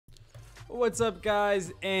What's up,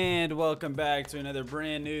 guys, and welcome back to another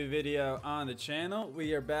brand new video on the channel.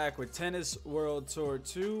 We are back with Tennis World Tour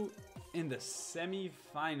 2 in the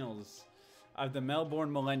semi-finals of the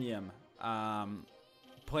Melbourne Millennium,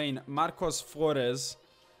 playing Marcos Flores.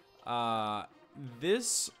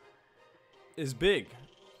 This is big.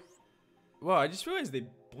 Well, I just realized they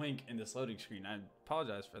blink in this loading screen. I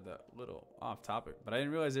apologize for the little off topic, but I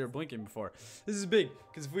didn't realize they were blinking before. This is big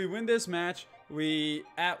because if we win this match, we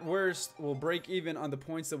at worst will break even on the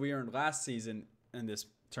points that we earned last season in this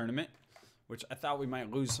tournament, which I thought we might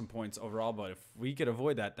lose some points overall, but if we could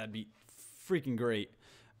avoid that, that'd be freaking great.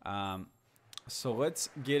 So let's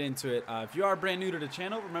get into it. If you are brand new to the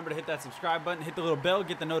channel, remember to hit that subscribe button, hit the little bell,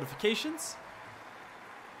 get the notifications.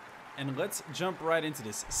 And let's jump right into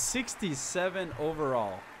this. 67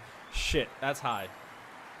 overall. Shit, that's high.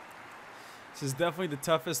 This is definitely the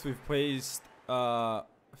toughest we've faced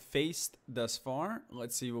thus far.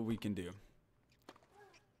 Let's see what we can do.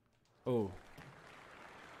 Oh.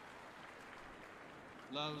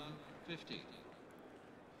 Love 50.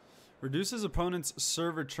 Reduces opponent's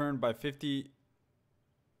serve return by 50%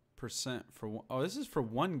 for one. Oh, this is for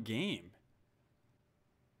one game.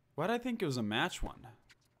 Why did I think it was a match one?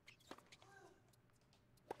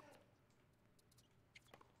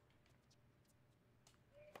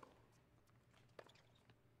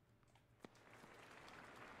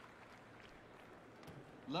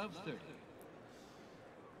 Love 30.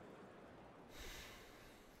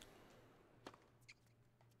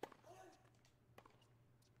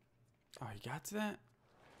 Oh, you got to that?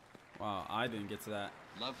 Wow, I didn't get to that.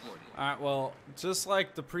 Love 40. Alright, well, just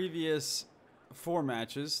like the previous 3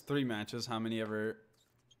 matches, how many ever,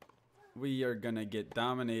 we are gonna get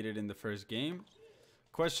dominated in the first game.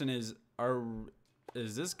 Question is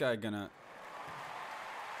this guy gonna...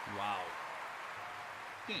 Wow.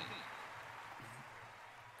 Game.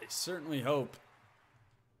 I certainly hope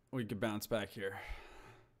we could bounce back here.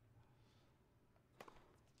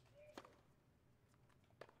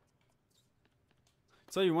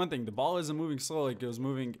 Tell you one thing, the ball isn't moving slow like it was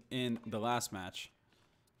moving in the last match.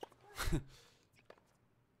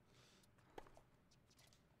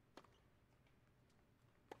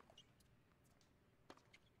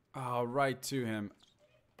 Oh, right to him.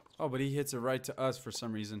 Oh, but he hits it right to us for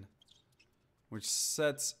some reason. Which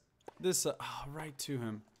sets this up. Oh, right to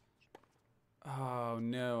him. Oh,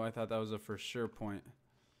 no. I thought that was a for sure point.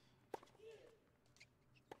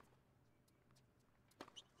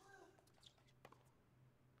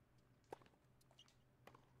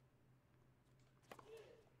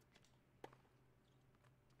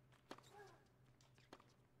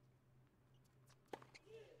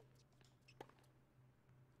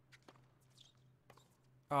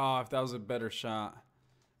 Oh, if that was a better shot.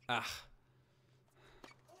 Ah.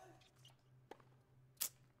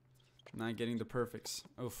 Not getting the perfects.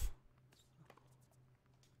 Oof.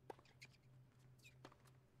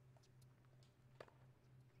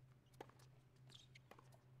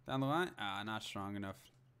 Down the line? Ah, not strong enough.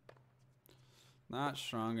 Not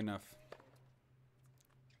strong enough.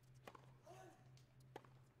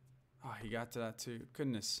 Oh, he got to that too.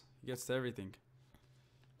 Goodness. He gets to everything.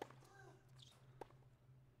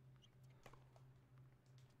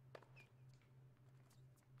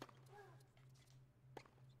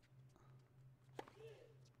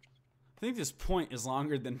 I think this point is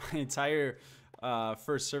longer than my entire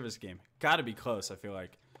first service game. Gotta be close, I feel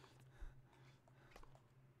like.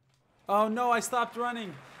 Oh no, I stopped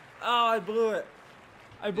running. Oh, I blew it.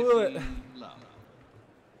 I blew it. Love.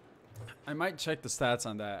 I might check the stats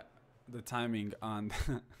on that, the timing on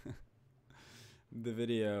the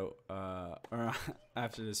video or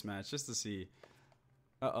after this match, just to see.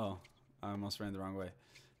 Uh-oh, I almost ran the wrong way.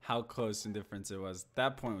 How close in difference it was.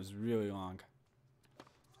 That point was really long.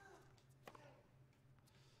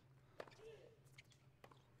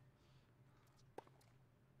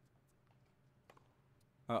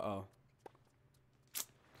 Uh-oh.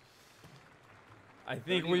 I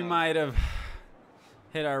think we might have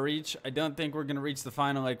hit our reach. I don't think we're going to reach the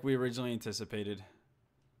final like we originally anticipated.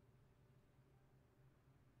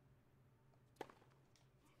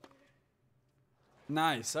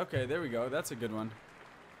 Nice. Okay, there we go. That's a good one.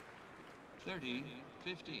 30,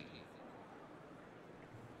 50.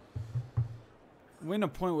 Win a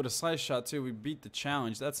point with a slice shot, too. We beat the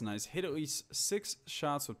challenge. That's nice. Hit at least 6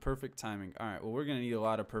 shots with perfect timing. All right, well, we're going to need a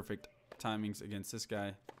lot of perfect timings against this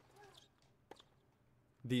guy.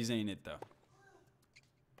 These ain't it, though.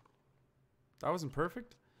 That wasn't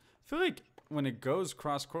perfect? I feel like when it goes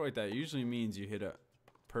cross-court like that, it usually means you hit a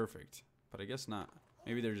perfect. But I guess not.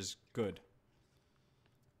 Maybe they're just good.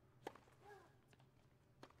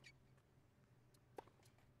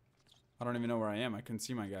 I don't even know where I am. I couldn't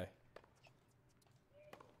see my guy.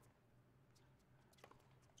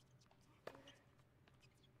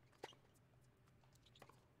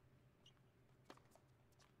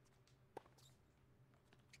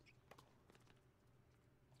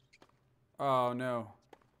 Oh, no.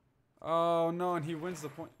 Oh, no, and he wins the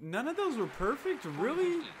point. None of those were perfect?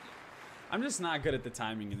 Really? I'm just not good at the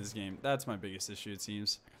timing in this game. That's my biggest issue, it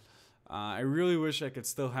seems. I really wish I could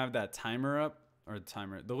still have that timer up. Or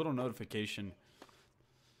the little notification.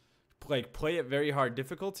 Like, play at very hard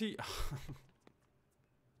difficulty.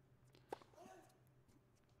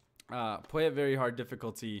 Play at very hard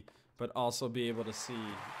difficulty, but also be able to see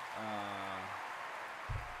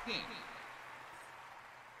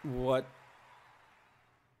what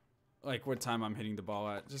time I'm hitting the ball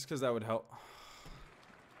at, just because that would help.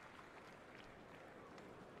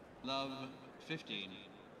 Love 15.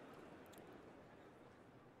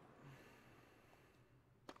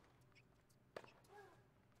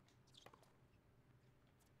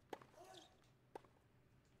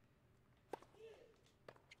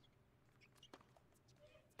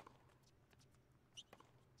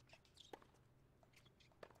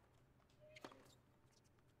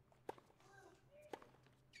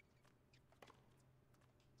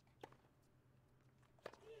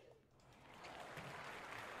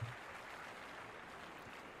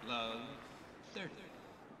 Love 30.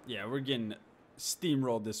 Yeah, we're getting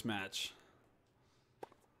steamrolled this match.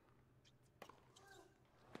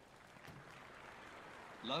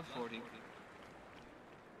 Love 40.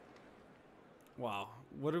 Wow.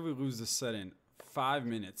 What did we lose this set in? 5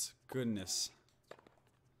 minutes. Goodness.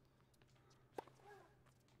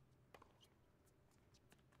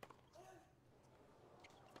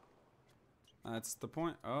 That's the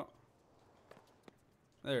point. Oh.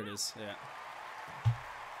 There it is. Yeah.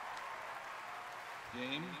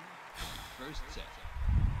 Game. First set.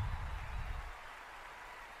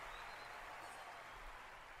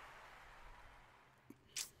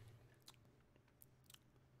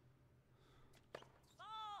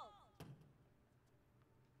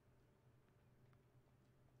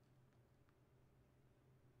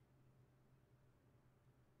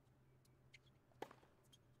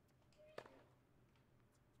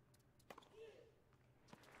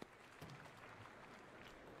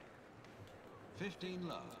 $15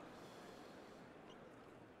 love.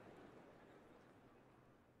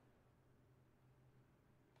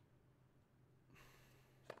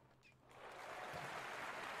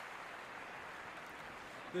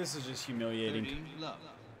 This is just humiliating. 30 love.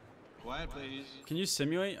 Quiet, please. Can you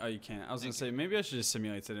simulate? Oh, you can't. I was going to say, maybe I should just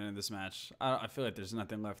simulate to the end of this match. I feel like there's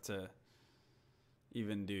nothing left to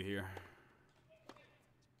even do here.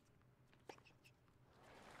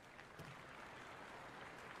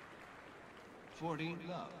 $40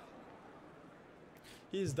 love.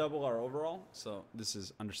 He is double our overall, so this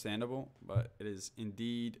is understandable, but it is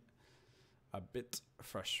indeed a bit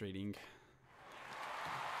frustrating.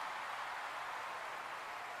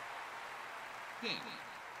 Game.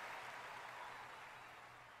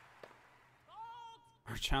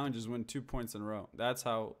 Our challenge is win 2 points in a row. That's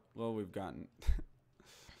how low we've gotten.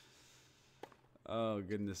 Oh,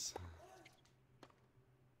 goodness.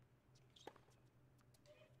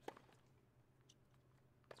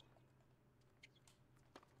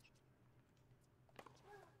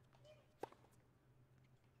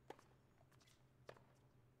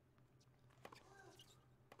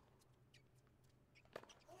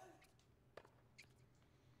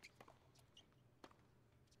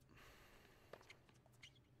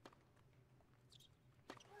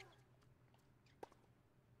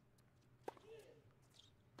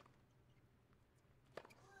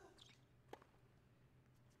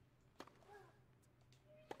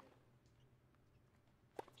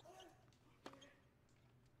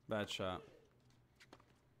 Bad shot.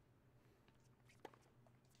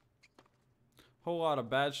 Whole lot of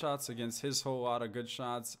bad shots against his whole lot of good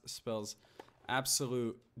shots spells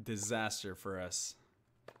absolute disaster for us.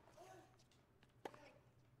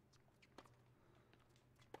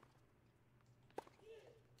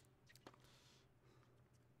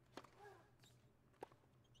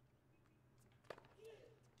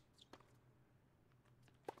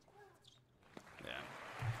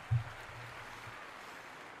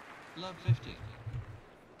 Love 50.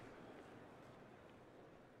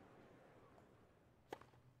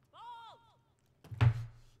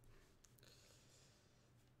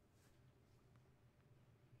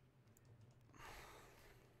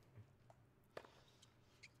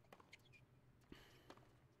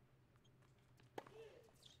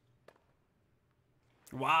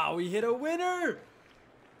 Wow, we hit a winner!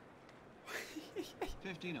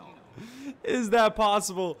 15-0. Is that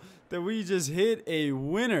possible? that we just hit a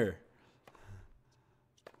winner.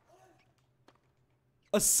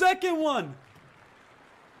 A second one.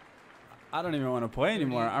 I don't even want to play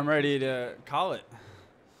anymore. I'm ready to call it.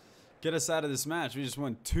 Get us out of this match. We just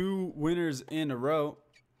won 2 winners in a row.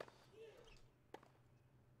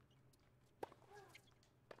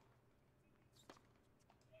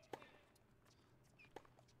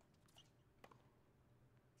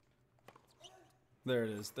 There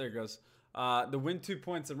it is. There it goes. The win 2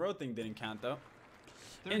 points in a row thing didn't count, though.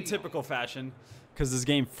 In typical fashion, because this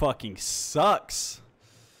game fucking sucks.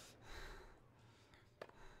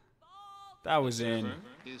 That was in.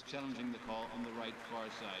 Is challenging the call on the right far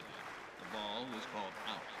side. The ball was called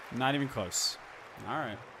out. Not even close. All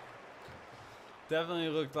right. Definitely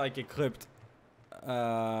looked like it clipped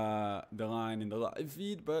the line in the live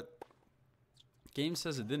feed, but game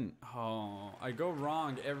says it didn't. Oh, I go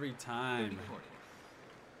wrong every time. 30-40.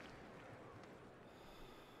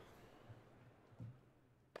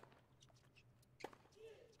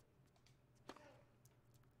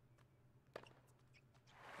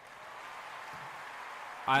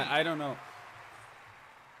 I don't know.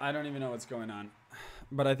 I don't even know what's going on.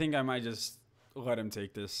 But I think I might just let him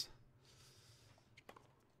take this.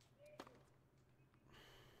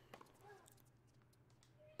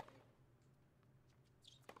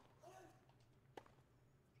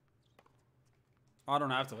 I don't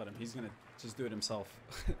have to let him. He's going to just do it himself.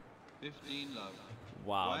 15 love.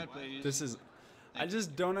 Wow. Quiet, please. This is... I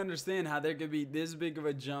just don't understand how there could be this big of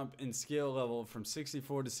a jump in skill level from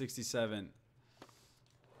 64 to 67.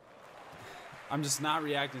 I'm just not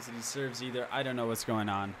reacting to these serves either. I don't know what's going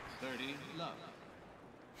on. 30 love.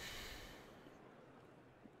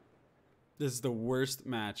 This is the worst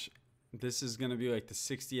match. This is going to be like the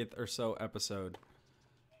 60th or so episode.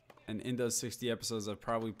 And in those 60 episodes, I've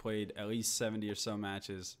probably played at least 70 or so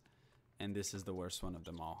matches. And this is the worst one of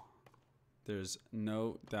them all. There's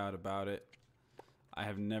no doubt about it. I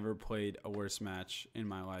have never played a worse match in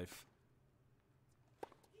my life.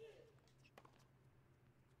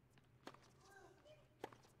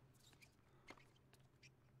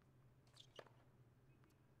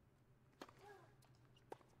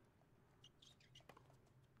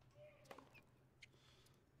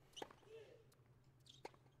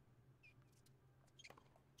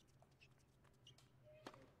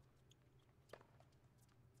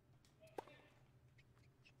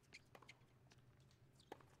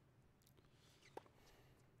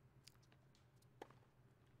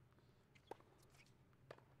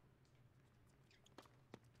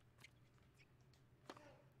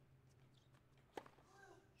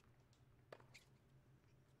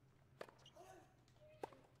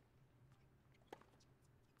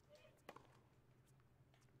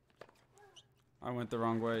 I went the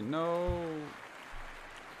wrong way. No.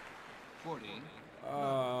 40.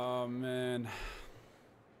 Oh, man.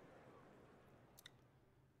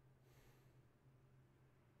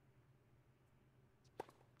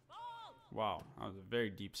 Wow. That was a very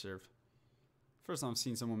deep serve. First time I've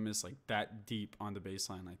seen someone miss like that deep on the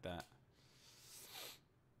baseline like that.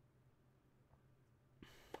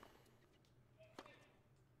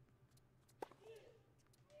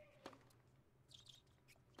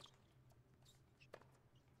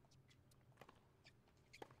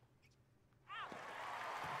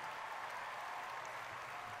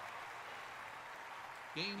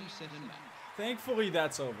 Game, set, and match. Thankfully,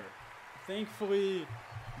 that's over. Thankfully,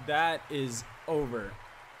 that is over.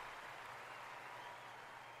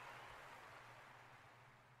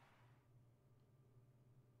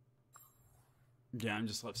 Yeah, I'm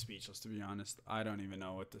just left speechless, to be honest. I don't even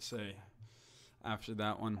know what to say after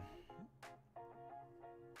that one.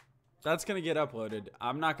 That's going to get uploaded.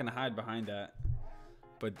 I'm not going to hide behind that.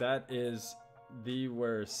 But that is the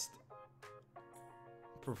worst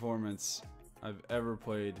performance I've ever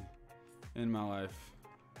played in my life.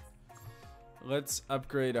 Let's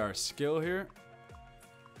upgrade our skill here.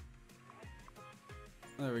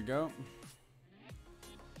 There we go.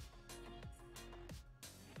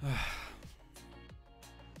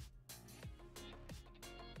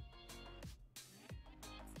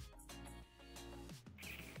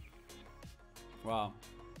 Wow.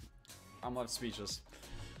 I'm left speechless.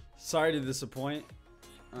 Sorry to disappoint.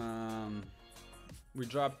 We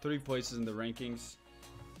dropped 3 places in the rankings.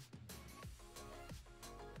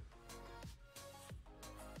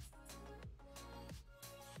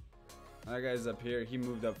 That guy's up here. He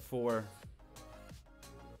moved up 4.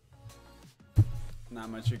 Not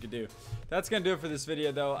much you could do. That's going to do it for this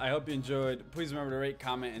video, though. I hope you enjoyed. Please remember to rate,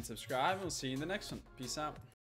 comment, and subscribe. We'll see you in the next one. Peace out.